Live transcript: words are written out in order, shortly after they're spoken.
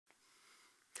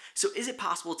So is it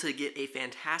possible to get a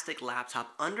fantastic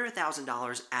laptop under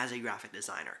 $1,000 as a graphic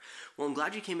designer? Well, I'm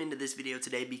glad you came into this video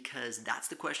today because that's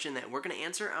the question that we're going to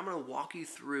answer. I'm going to walk you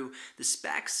through the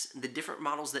specs, the different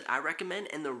models that I recommend,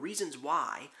 and the reasons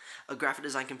why a graphic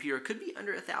design computer could be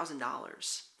under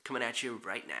 $1,000. Coming at you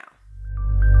right now.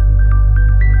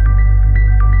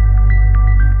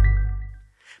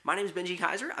 My name is Benji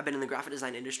Kaiser. I've been in the graphic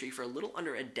design industry for a little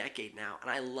under a decade now, and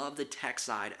I love the tech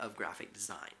side of graphic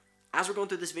design. As we're going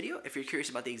through this video, if you're curious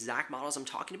about the exact models I'm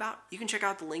talking about, you can check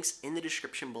out the links in the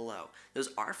description below.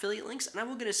 Those are affiliate links, and I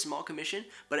will get a small commission,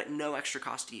 but at no extra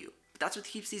cost to you. But that's what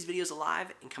keeps these videos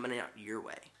alive and coming out your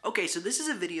way. Okay, so this is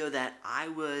a video that I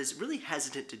was really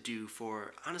hesitant to do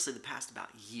for, honestly, the past about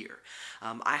year.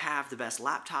 I have the best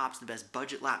laptops, the best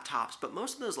budget laptops, but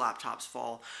most of those laptops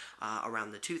fall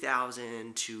around the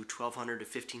 $2,000 to $1,200 to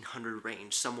 $1,500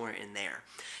 range, somewhere in there.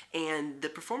 And the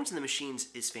performance in the machines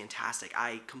is fantastic.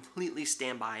 I completely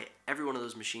stand by every one of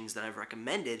those machines that I've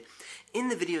recommended in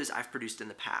the videos I've produced in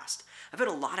the past. I've had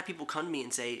a lot of people come to me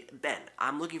and say, Ben,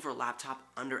 I'm looking for a laptop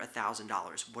under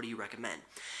 $1,000. What do you recommend?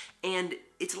 And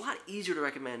it's a lot easier to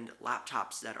recommend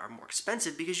laptops that are more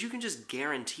expensive because you can just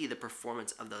guarantee the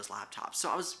performance of those laptops. So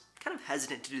I was kind of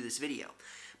hesitant to do this video.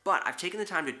 But I've taken the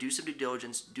time to do some due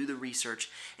diligence, do the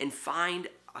research, and find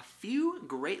a few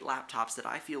great laptops that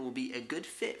I feel will be a good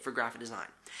fit for graphic design.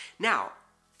 Now,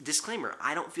 disclaimer,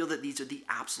 I don't feel that these are the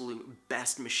absolute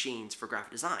best machines for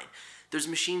graphic design. There's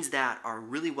machines that are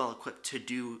really well equipped to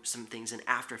do some things in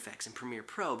After Effects and Premiere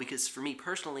Pro because for me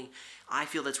personally, I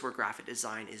feel that's where graphic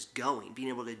design is going, being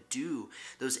able to do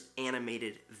those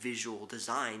animated visual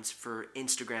designs for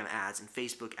Instagram ads and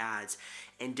Facebook ads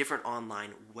and different online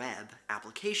web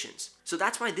applications. So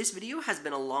that's why this video has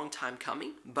been a long time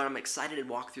coming, but I'm excited to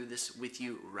walk through this with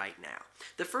you right now.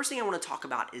 The first thing I want to talk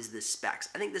about is the specs.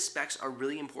 I think the specs are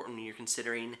really important when you're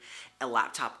considering a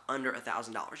laptop under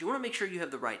 $1,000. You want to make sure you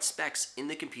have the right specs in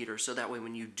the computer so that way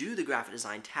when you do the graphic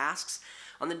design tasks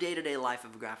on the day-to-day life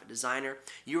of a graphic designer,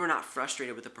 you are not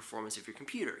frustrated with the performance of your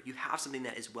computer. You have something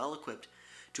that is well equipped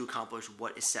to accomplish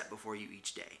what is set before you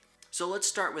each day. So let's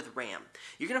start with RAM.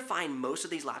 You're going to find most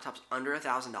of these laptops under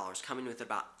 $1,000 coming with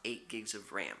about 8 gigs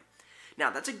of RAM.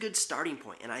 Now that's a good starting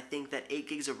point, and I think that 8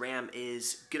 gigs of RAM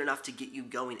is good enough to get you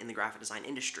going in the graphic design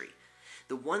industry.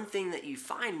 The one thing that you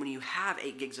find when you have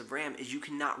 8 gigs of RAM is you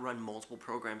cannot run multiple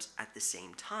programs at the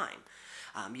same time.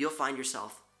 You'll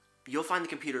find the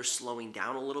computer slowing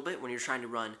down a little bit when you're trying to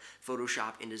run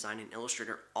Photoshop, InDesign, and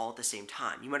Illustrator all at the same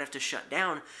time. You might have to shut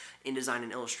down InDesign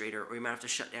and Illustrator, or you might have to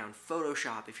shut down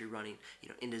Photoshop if you're running,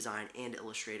 InDesign and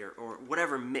Illustrator, or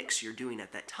whatever mix you're doing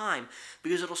at that time,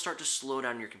 because it'll start to slow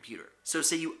down your computer. So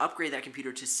say you upgrade that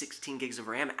computer to 16 gigs of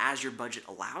RAM as your budget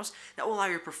allows, that will allow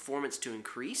your performance to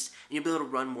increase, and you'll be able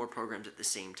to run more programs at the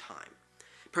same time.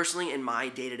 Personally, in my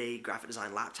day-to-day graphic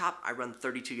design laptop, I run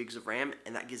 32 gigs of RAM,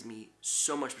 and that gives me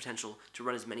so much potential to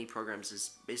run as many programs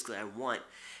as basically I want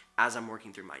as I'm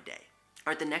working through my day.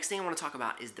 All right, the next thing I want to talk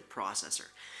about is the processor.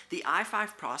 The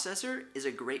i5 processor is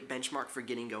a great benchmark for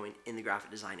getting going in the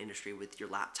graphic design industry with your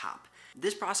laptop.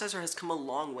 This processor has come a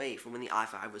long way from when the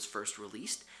i5 was first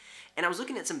released, and I was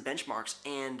looking at some benchmarks,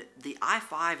 and the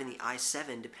i5 and the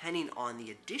i7, depending on the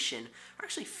edition, are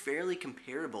actually fairly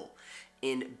comparable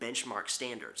in benchmark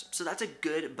standards. So that's a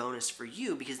good bonus for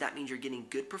you because that means you're getting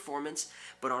good performance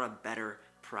but on a better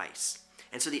price.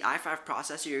 And so the i5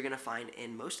 processor you're going to find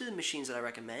in most of the machines that I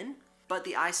recommend, but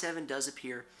the i7 does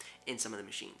appear in some of the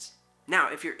machines.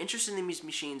 Now, if you're interested in these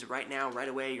machines right now, right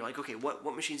away, you're like, okay,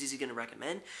 what machines is he going to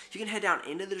recommend? You can head down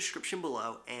into the description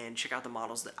below and check out the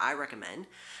models that I recommend.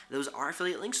 Those are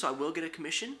affiliate links, so I will get a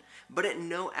commission, but at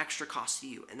no extra cost to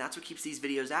you. And that's what keeps these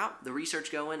videos out, the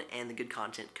research going, and the good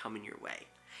content coming your way.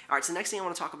 All right, so the next thing I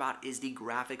want to talk about is the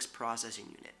graphics processing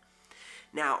unit.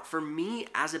 Now, for me,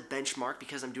 as a benchmark,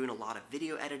 because I'm doing a lot of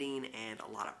video editing and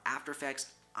a lot of After Effects,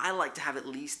 I like to have at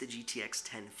least the GTX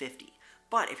 1050.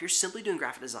 But if you're simply doing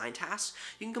graphic design tasks,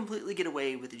 you can completely get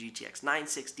away with the GTX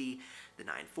 960, the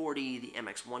 940, the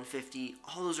MX 150.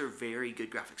 All those are very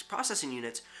good graphics processing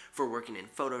units for working in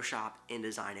Photoshop,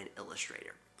 InDesign, and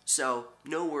Illustrator. So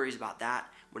no worries about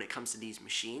that when it comes to these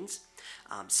machines.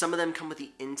 Some of them come with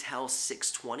the Intel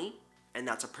 620, and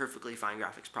that's a perfectly fine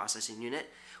graphics processing unit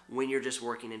when you're just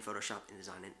working in Photoshop,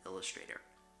 InDesign, and Illustrator.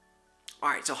 All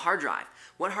right, so hard drive.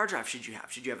 What hard drive should you have?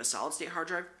 Should you have a solid-state hard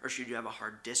drive, or should you have a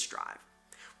hard disk drive?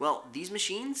 Well, these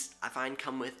machines, I find,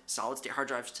 come with solid-state hard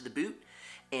drives to the boot,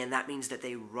 and that means that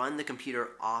they run the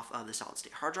computer off of the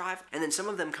solid-state hard drive, and then some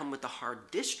of them come with the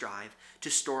hard disk drive to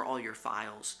store all your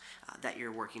files that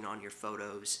you're working on, your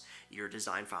photos, your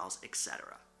design files,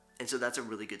 etc. And so that's a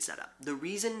really good setup. The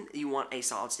reason you want a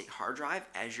solid state hard drive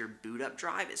as your boot up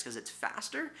drive is because it's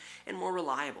faster and more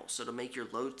reliable. So it'll make your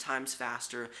load times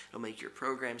faster, it'll make your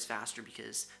programs faster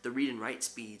because the read and write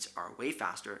speeds are way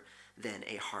faster than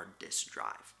a hard disk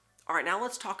drive. All right, now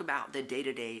let's talk about the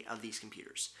day-to-day of these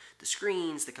computers. The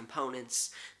screens, the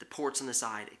components, the ports on the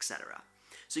side, etc.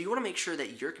 So you want to make sure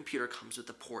that your computer comes with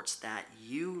the ports that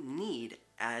you need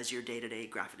as your day-to-day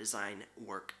graphic design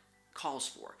work calls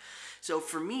for. So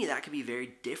for me, that could be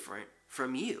very different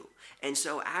from you. And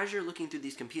so as you're looking through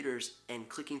these computers and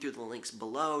clicking through the links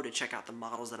below to check out the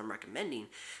models that I'm recommending,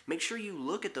 make sure you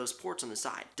look at those ports on the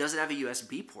side. Does it have a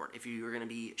USB port if you're going to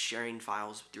be sharing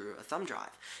files through a thumb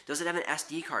drive? Does it have an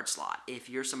SD card slot? If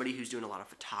you're somebody who's doing a lot of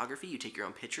photography, you take your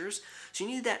own pictures, so you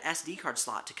need that SD card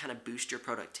slot to kind of boost your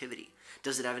productivity.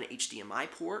 Does it have an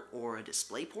HDMI port or a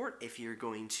display port if you're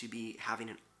going to be having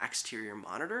an exterior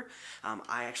monitor?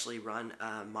 I actually run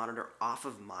a monitor off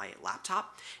of my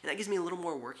laptop, and that gives me a little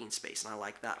more working space, and I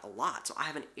like that a lot. So I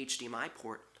have an HDMI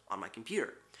port on my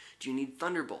computer. Do you need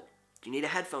Thunderbolt? Do you need a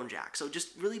headphone jack? So just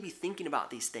really be thinking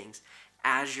about these things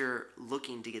as you're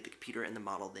looking to get the computer and the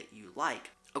model that you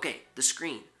like. Okay, the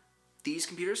screen. These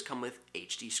computers come with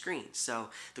HD screens,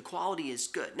 so the quality is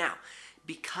good. Now,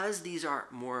 because these are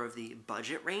more of the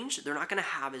budget range, they're not going to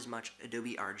have as much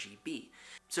Adobe RGB.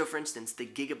 So for instance, the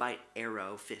Gigabyte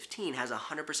Aero 15 has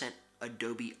 100%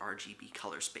 Adobe RGB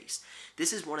color space.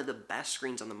 This is one of the best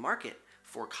screens on the market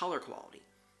for color quality.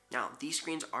 Now, these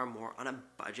screens are more on a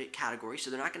budget category, so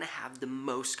they're not going to have the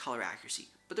most color accuracy,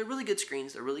 but they're really good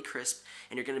screens, they're really crisp,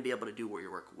 and you're going to be able to do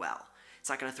your work well. It's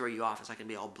not going to throw you off, it's not going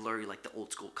to be all blurry like the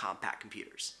old school compact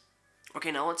computers. Okay,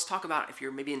 now let's talk about if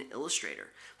you're maybe an illustrator.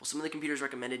 Well, some of the computers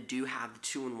recommended do have the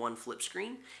 2-in-1 flip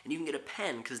screen, and you can get a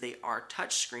pen because they are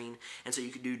touch screen, and so you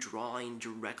can do drawing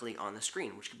directly on the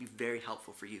screen, which could be very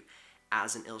helpful for you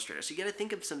as an illustrator. So you got to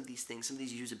think of some of these things, some of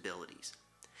these usabilities.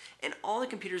 And all the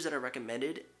computers that are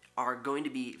recommended are going to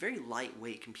be very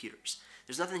lightweight computers.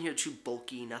 There's nothing here too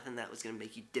bulky, nothing that was going to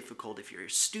make you difficult if you're a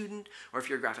student or if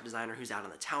you're a graphic designer who's out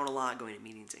on the town a lot, going to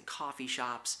meetings in coffee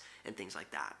shops and things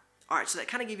like that. Alright, so that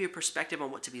kind of gave you a perspective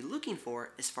on what to be looking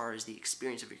for as far as the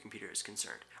experience of your computer is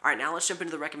concerned. Alright, now let's jump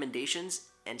into the recommendations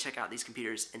and check out these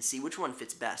computers and see which one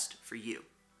fits best for you.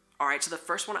 Alright, so the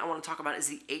first one I want to talk about is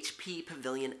the HP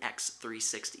Pavilion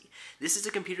X360. This is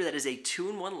a computer that is a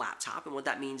 2-in-1 laptop, and what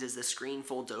that means is the screen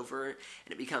folds over and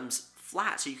it becomes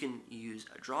flat, so you can use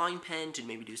a drawing pen to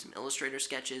maybe do some Illustrator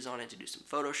sketches on it, to do some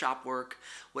Photoshop work,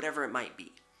 whatever it might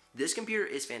be. This computer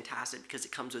is fantastic because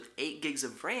it comes with 8 gigs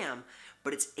of RAM,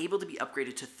 but it's able to be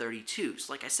upgraded to 32.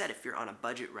 So like I said, if you're on a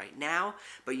budget right now,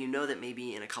 but you know that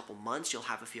maybe in a couple months you'll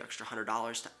have a few extra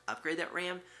 $100 to upgrade that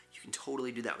RAM, you can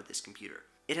totally do that with this computer.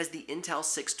 It has the Intel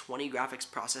 620 graphics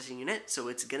processing unit, so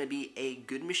it's going to be a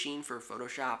good machine for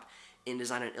Photoshop,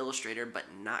 InDesign, and Illustrator, but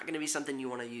not going to be something you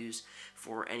want to use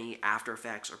for any After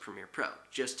Effects or Premiere Pro.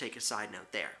 Just take a side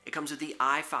note there. It comes with the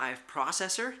i5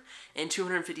 processor and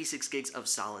 256 gigs of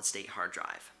solid state hard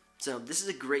drive. So this is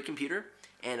a great computer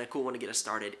and a cool one to get us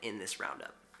started in this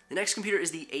roundup. The next computer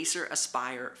is the Acer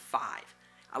Aspire 5.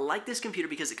 I like this computer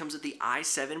because it comes with the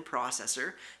i7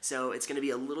 processor, so it's going to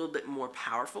be a little bit more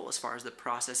powerful as far as the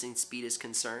processing speed is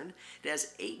concerned. It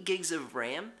has 8 gigs of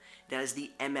RAM, it has the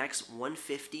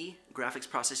MX150 graphics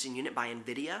processing unit by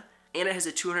NVIDIA, and it has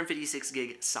a 256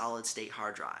 gig solid state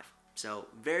hard drive. So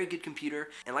very good computer,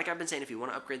 and like I've been saying, if you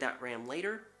want to upgrade that RAM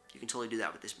later, you can totally do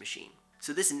that with this machine.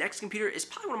 So this next computer is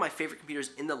probably one of my favorite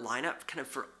computers in the lineup, kind of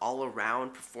for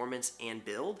all-around performance and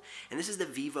build, and this is the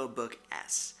VivoBook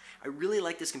S. I really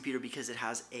like this computer because it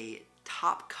has a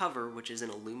top cover, which is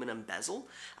an aluminum bezel,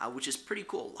 which is pretty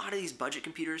cool. A lot of these budget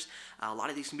computers, a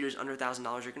lot of these computers under $1,000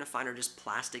 you're going to find are just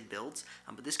plastic builds,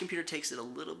 but this computer takes it a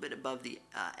little bit above the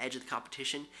edge of the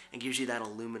competition and gives you that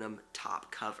aluminum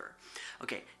top cover.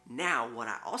 Okay, now what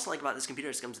I also like about this computer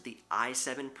is it comes with the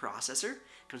i7 processor,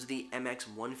 it comes with the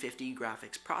MX150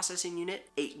 graphics processing unit,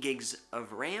 8 gigs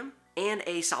of RAM, and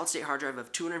a solid state hard drive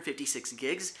of 256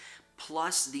 gigs,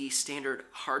 plus the standard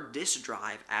hard disk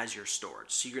drive as your storage.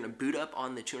 So you're going to boot up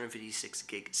on the 256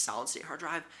 gig solid state hard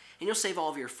drive, and you'll save all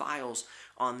of your files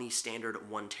on the standard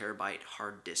 1 terabyte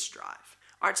hard disk drive.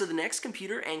 Alright, so the next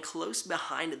computer, and close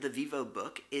behind the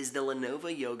VivoBook, is the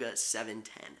Lenovo Yoga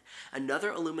 710. Another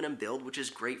aluminum build, which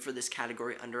is great for this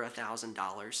category under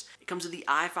 $1,000. It comes with the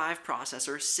i5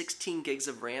 processor, 16 gigs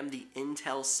of RAM, the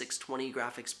Intel 620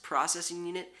 graphics processing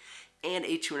unit, and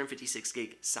a 256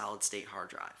 gig solid state hard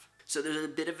drive. So there's a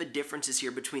bit of a differences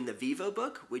here between the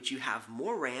VivoBook, which you have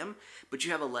more RAM, but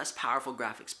you have a less powerful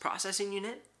graphics processing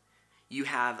unit. You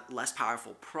have less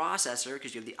powerful processor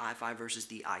because you have the i5 versus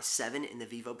the i7 in the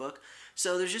VivoBook.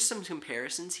 So there's just some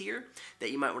comparisons here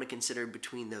that you might want to consider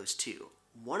between those two.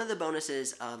 One of the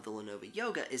bonuses of the Lenovo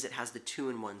Yoga is it has the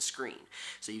 2-in-1 screen.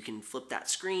 So you can flip that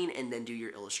screen and then do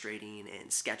your illustrating and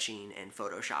sketching and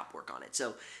Photoshop work on it.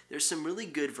 So there's some really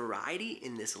good variety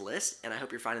in this list, and I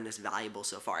hope you're finding this valuable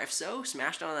so far. If so,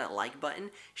 smash down that like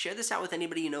button, share this out with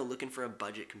anybody you know looking for a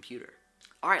budget computer.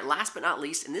 Alright, last but not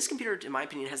least, and this computer, in my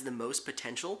opinion, has the most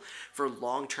potential for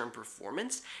long-term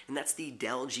performance, and that's the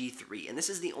Dell G3. And this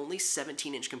is the only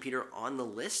 17-inch computer on the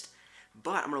list,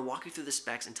 but I'm going to walk you through the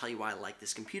specs and tell you why I like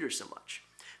this computer so much.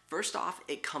 First off,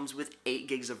 it comes with 8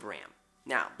 gigs of RAM.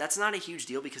 Now, that's not a huge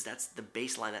deal because that's the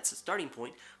baseline, that's the starting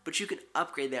point, but you can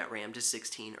upgrade that RAM to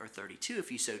 16 or 32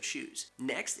 if you so choose.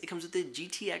 Next, it comes with the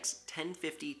GTX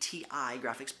 1050 Ti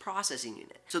graphics processing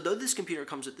unit. So though this computer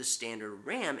comes with the standard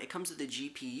RAM, it comes with a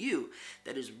GPU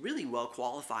that is really well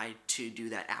qualified to do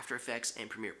that After Effects and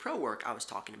Premiere Pro work I was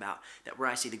talking about, that where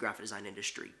I see the graphic design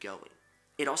industry going.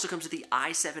 It also comes with the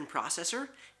i7 processor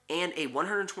and a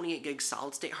 128 gig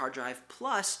solid state hard drive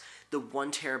plus the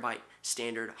 1 terabyte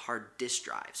standard hard disk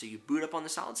drive. So you boot up on the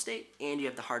solid state and you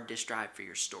have the hard disk drive for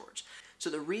your storage. So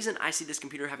the reason I see this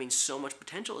computer having so much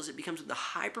potential is it becomes with a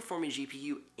high performing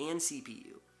GPU and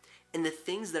CPU. And the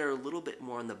things that are a little bit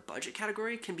more in the budget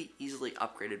category can be easily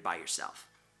upgraded by yourself.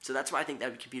 So that's why I think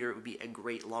that computer would be a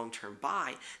great long-term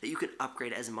buy that you could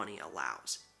upgrade as money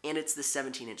allows. And it's the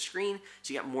 17-inch screen,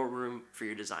 so you got more room for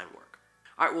your design work.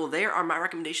 Alright, well there are my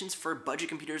recommendations for budget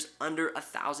computers under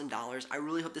 $1,000. I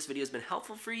really hope this video has been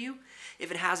helpful for you.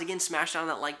 If it has, again, smash down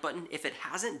that like button. If it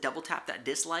hasn't, double tap that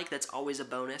dislike. That's always a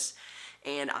bonus.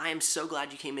 And I am so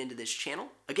glad you came into this channel.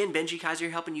 Again, Benji Kaiser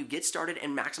here helping you get started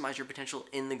and maximize your potential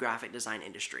in the graphic design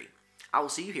industry. I will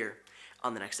see you here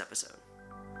on the next episode.